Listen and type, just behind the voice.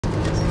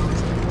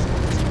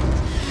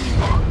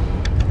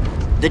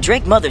The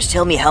Drake Mothers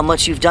tell me how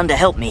much you've done to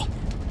help me.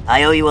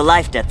 I owe you a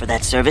life debt for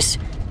that service.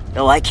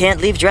 Though I can't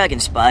leave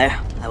Dragonspyre,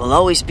 I will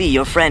always be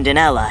your friend and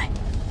ally.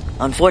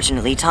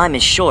 Unfortunately, time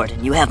is short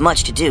and you have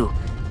much to do.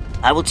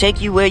 I will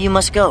take you where you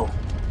must go.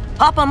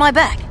 Hop on my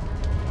back.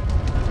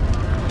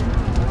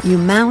 You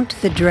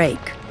mount the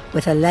Drake.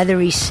 With a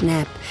leathery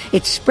snap,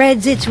 it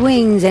spreads its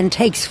wings and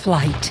takes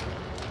flight.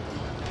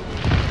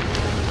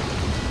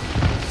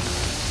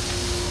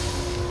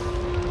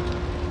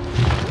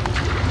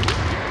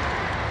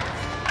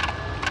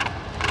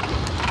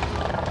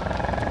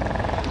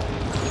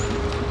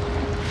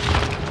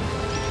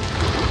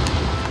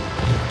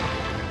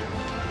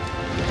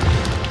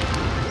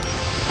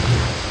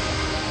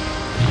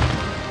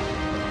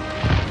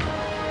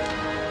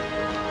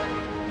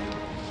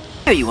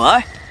 Here you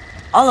are.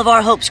 All of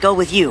our hopes go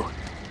with you.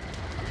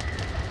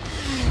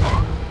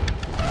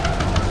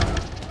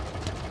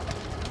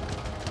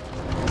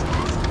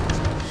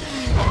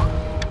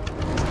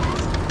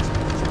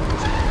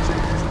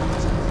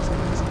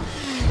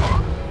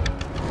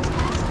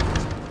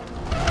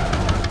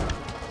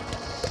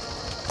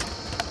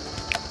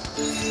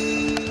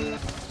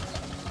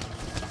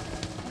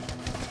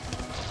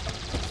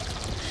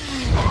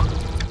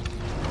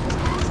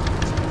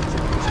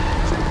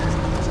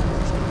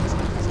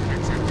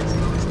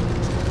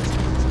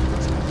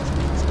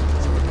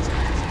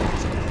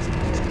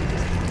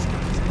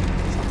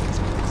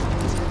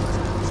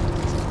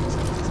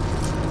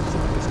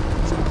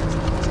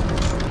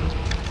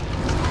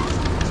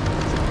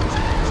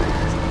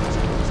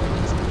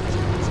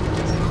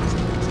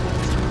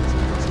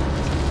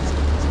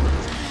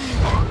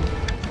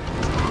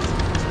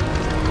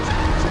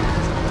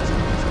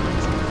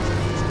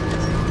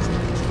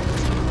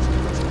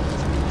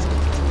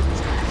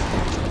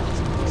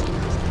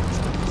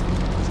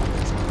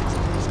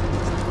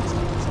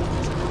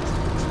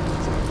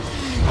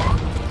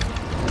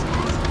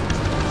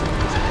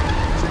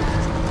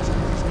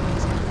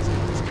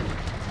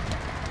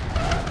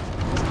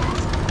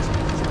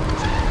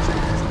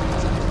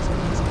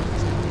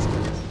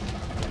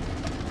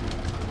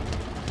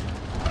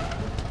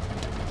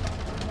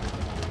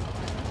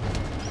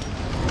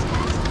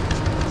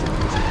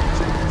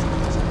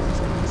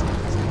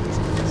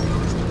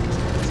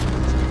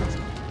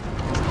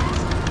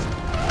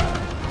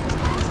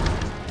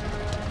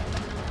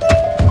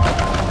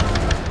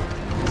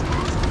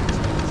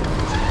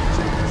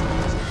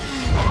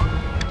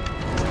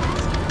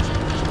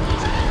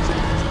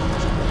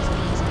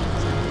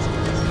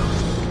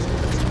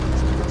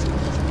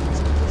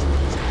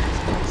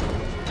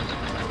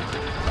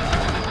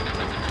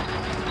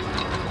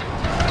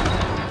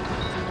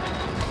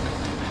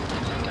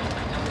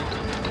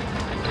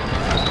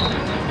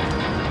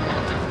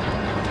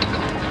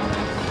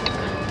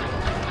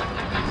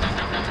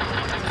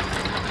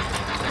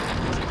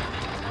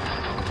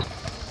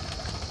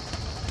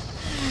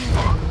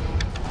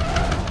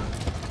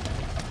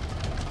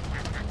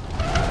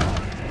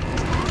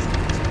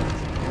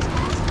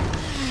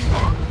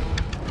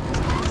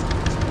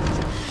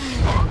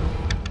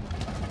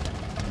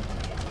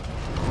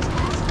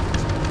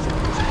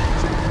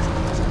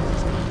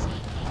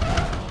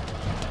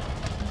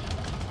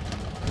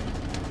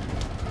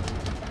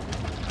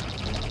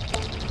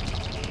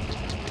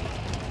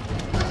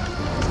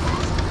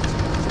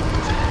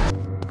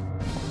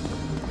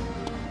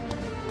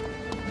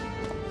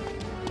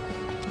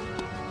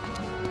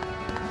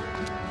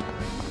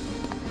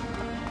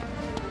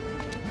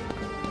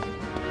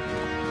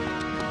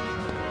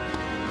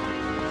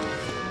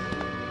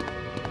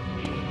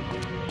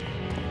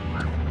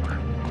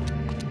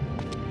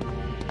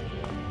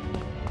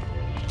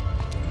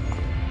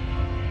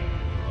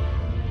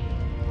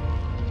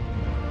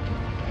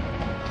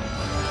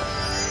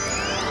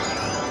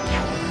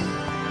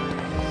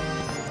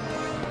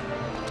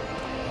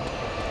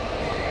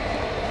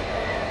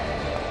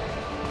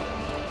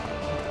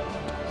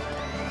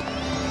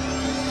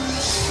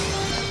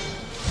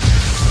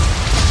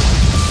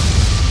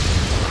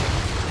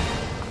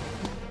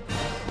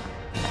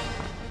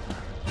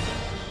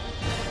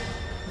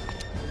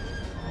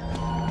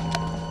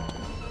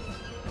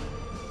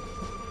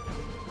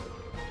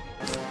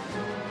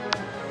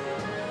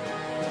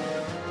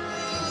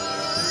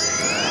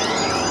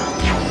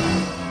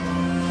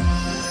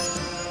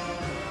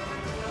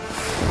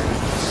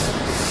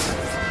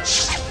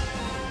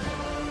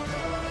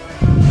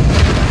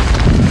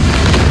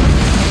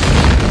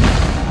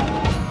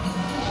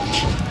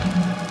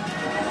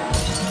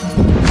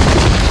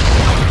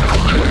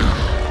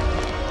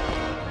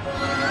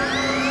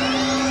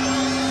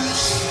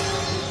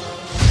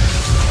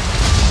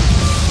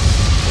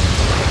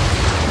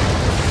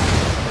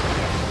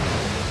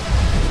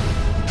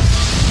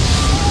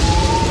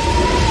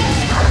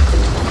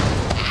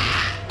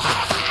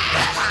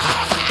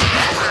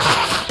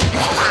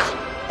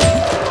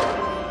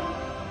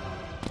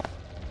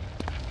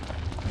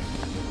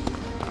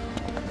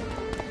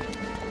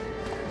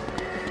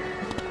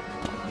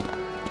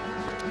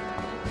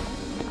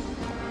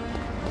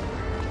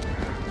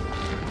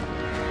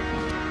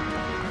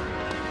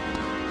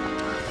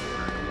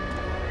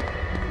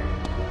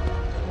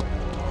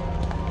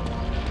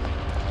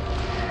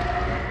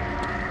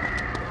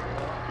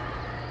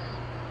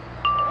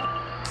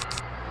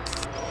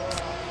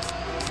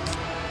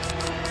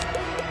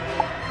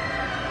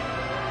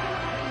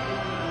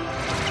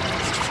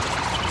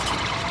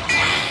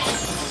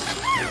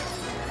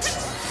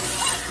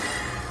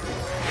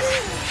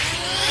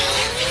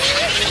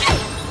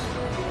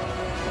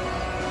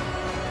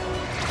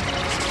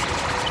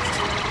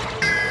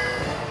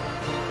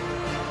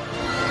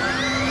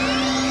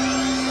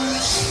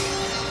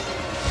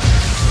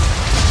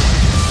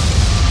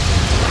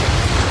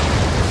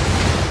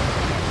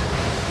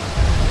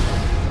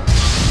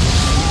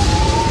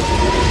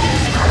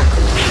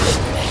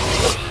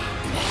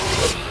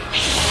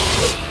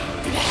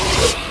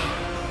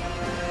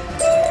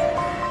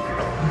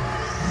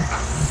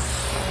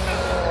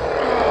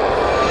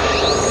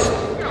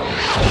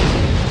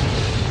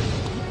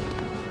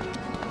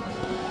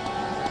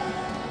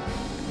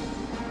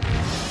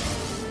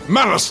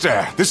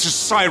 Malastair, this is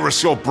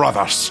Cyrus, your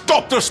brother.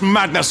 Stop this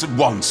madness at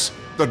once.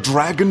 The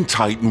Dragon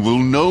Titan will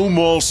no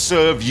more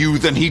serve you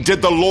than he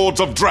did the Lords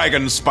of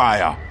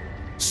Dragonspyre.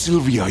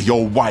 Sylvia,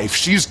 your wife,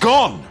 she's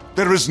gone.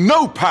 There is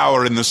no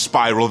power in the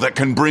spiral that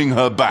can bring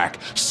her back.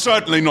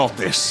 Certainly not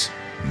this.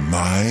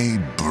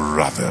 My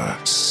brother,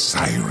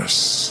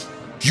 Cyrus.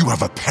 You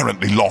have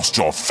apparently lost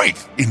your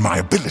faith in my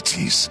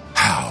abilities.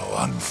 How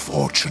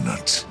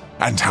unfortunate.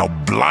 And how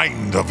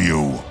blind of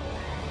you.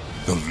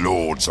 The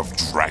Lords of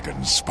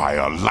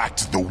Dragonspyre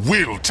lacked the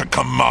will to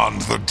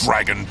command the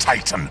Dragon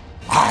Titan.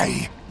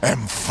 I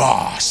am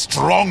far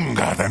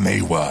stronger than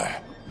they were.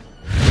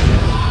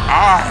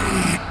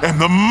 I am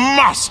the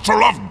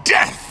Master of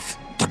Death!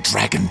 The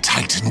Dragon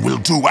Titan will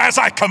do as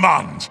I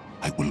command.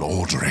 I will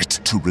order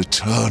it to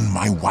return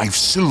my wife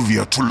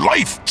Sylvia to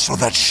life so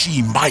that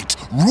she might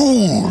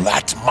rule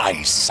at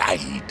my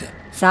side.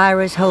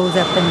 Cyrus holds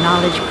up the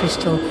knowledge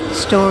crystal,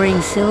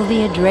 storing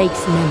Sylvia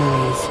Drake's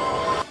memories.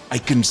 I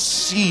can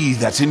see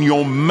that in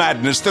your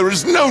madness there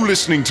is no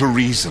listening to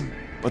reason.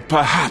 But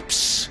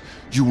perhaps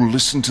you will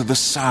listen to the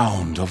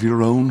sound of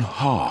your own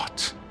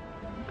heart.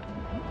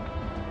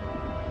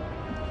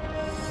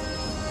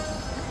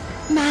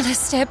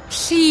 Malastair,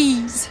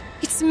 please.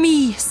 It's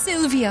me,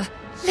 Sylvia.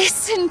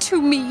 Listen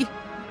to me.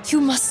 You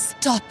must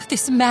stop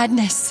this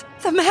madness.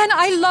 The man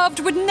I loved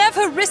would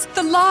never risk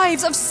the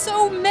lives of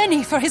so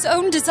many for his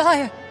own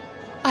desire.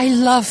 I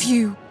love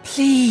you.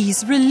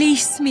 Please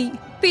release me.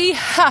 Be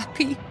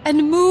happy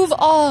and move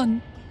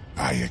on.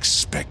 I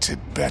expected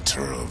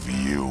better of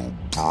you,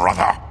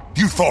 brother.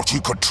 You thought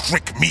you could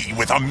trick me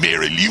with a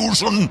mere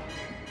illusion?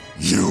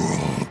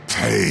 You'll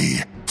pay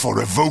for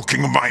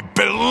evoking my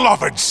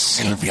beloved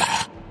Sylvia.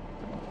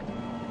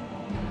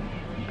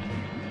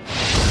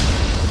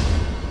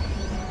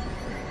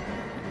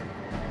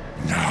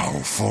 Now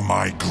for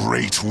my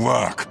great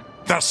work,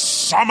 the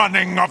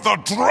summoning of the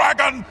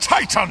Dragon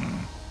Titan!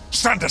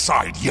 Stand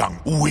aside,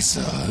 young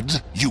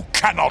wizard. You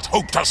cannot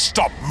hope to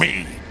stop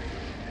me.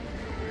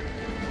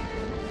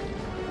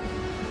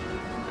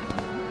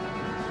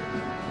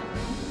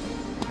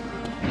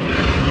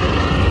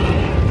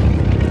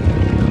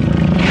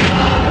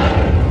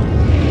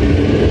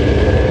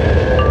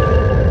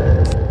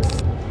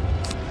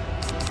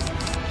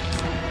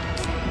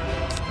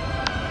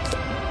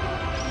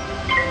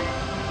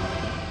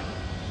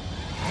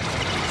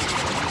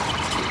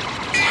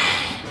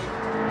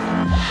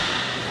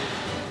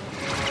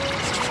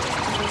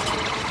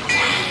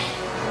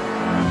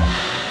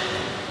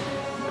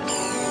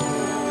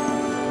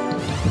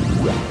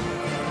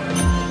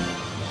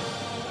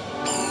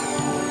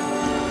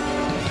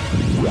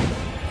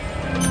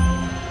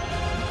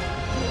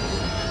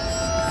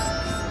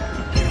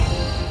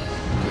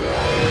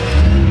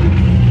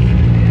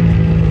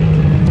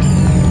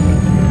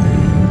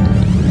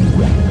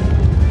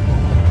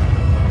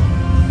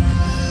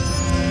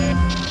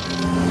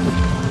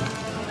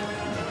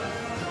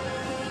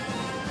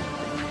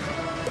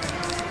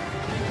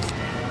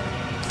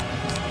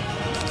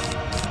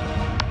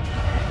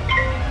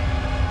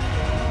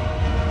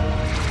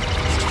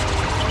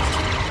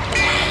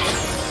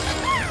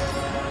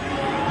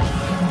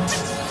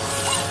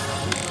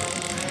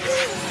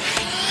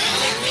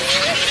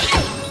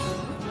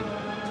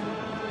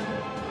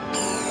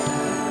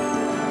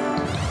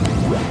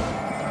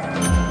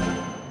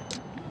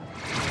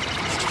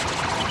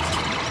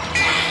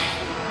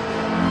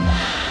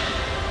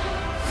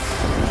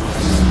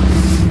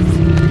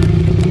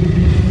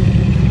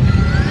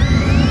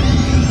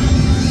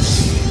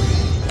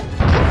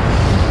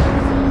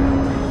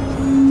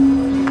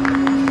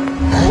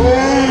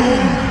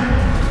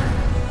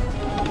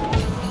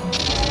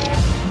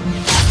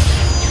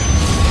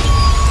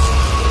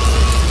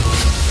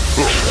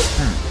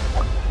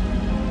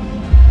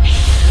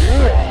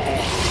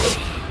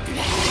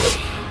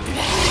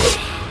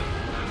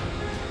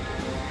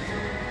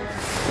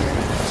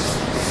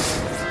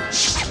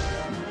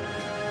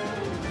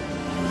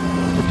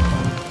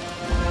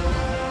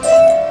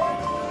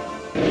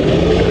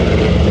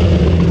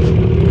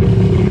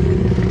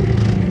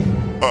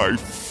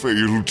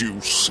 Failed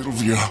you,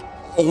 Sylvia.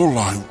 All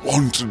I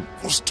wanted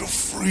was to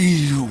free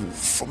you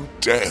from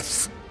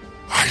death.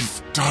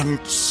 I've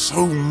done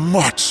so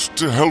much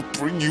to help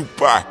bring you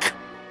back.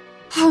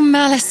 Oh,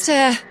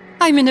 Malastair,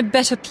 I'm in a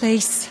better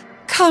place.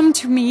 Come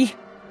to me.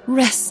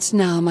 Rest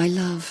now, my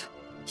love.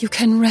 You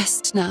can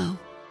rest now.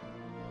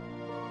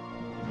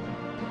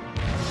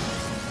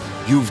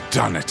 You've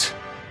done it.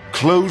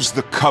 Close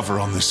the cover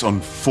on this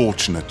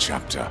unfortunate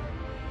chapter.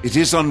 It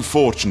is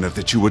unfortunate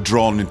that you were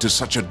drawn into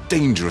such a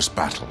dangerous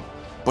battle,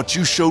 but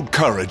you showed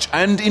courage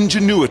and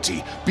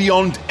ingenuity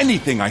beyond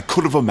anything I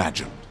could have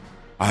imagined.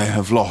 I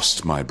have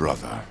lost my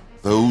brother,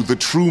 though the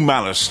true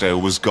Malastair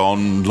was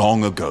gone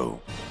long ago.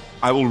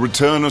 I will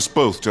return us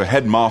both to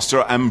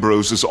Headmaster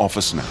Ambrose's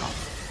office now.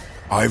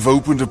 I've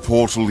opened a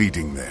portal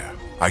leading there.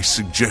 I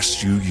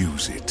suggest you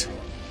use it.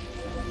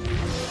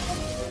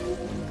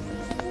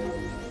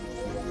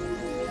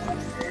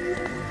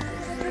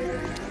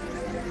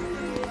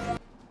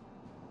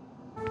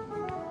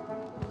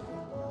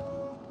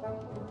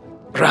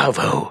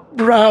 Bravo,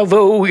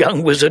 bravo,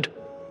 young wizard.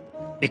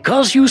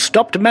 Because you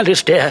stopped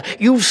Malastare,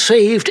 you've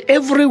saved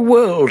every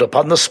world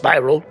upon the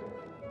spiral.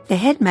 The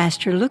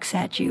headmaster looks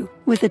at you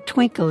with a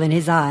twinkle in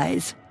his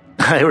eyes.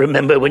 I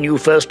remember when you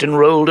first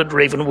enrolled at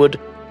Ravenwood.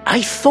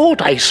 I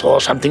thought I saw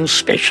something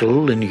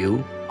special in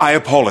you. I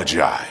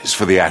apologize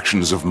for the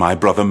actions of my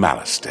brother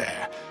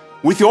Malastare.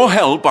 With your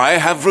help, I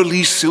have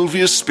released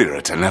Sylvia's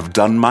spirit and have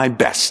done my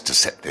best to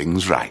set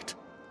things right.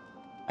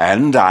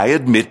 And I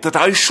admit that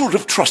I should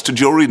have trusted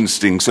your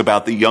instincts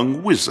about the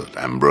young wizard,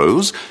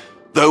 Ambrose.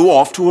 Though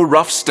off to a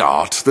rough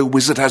start, the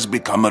wizard has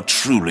become a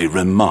truly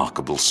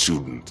remarkable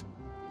student.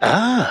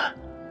 Ah,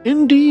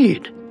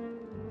 indeed.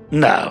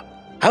 Now,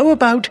 how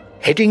about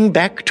heading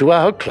back to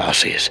our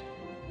classes?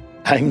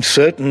 I'm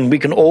certain we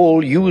can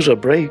all use a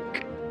break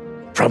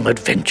from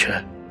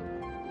adventure.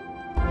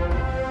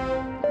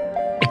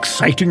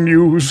 Exciting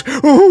news!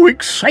 Oh,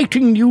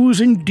 exciting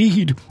news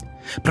indeed!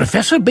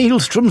 Professor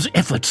Baelstrom's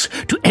efforts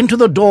to enter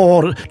the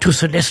door to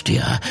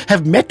Celestia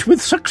have met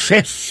with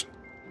success.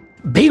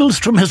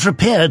 Baelstrom has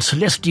repaired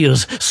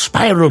Celestia's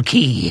spiral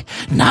key.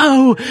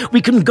 Now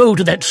we can go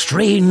to that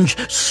strange,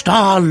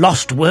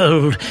 star-lost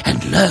world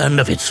and learn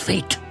of its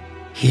fate.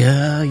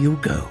 Here you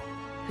go.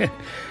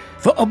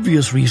 For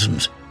obvious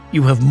reasons,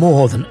 you have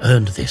more than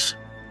earned this.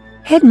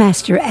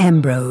 Headmaster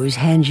Ambrose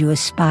hands you a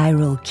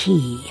spiral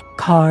key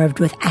carved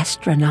with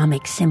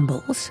astronomic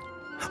symbols.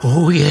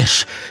 Oh,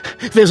 yes.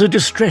 There's a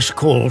distress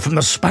call from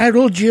the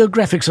Spiral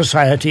Geographic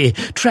Society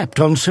trapped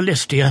on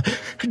Celestia.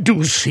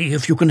 Do see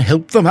if you can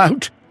help them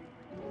out.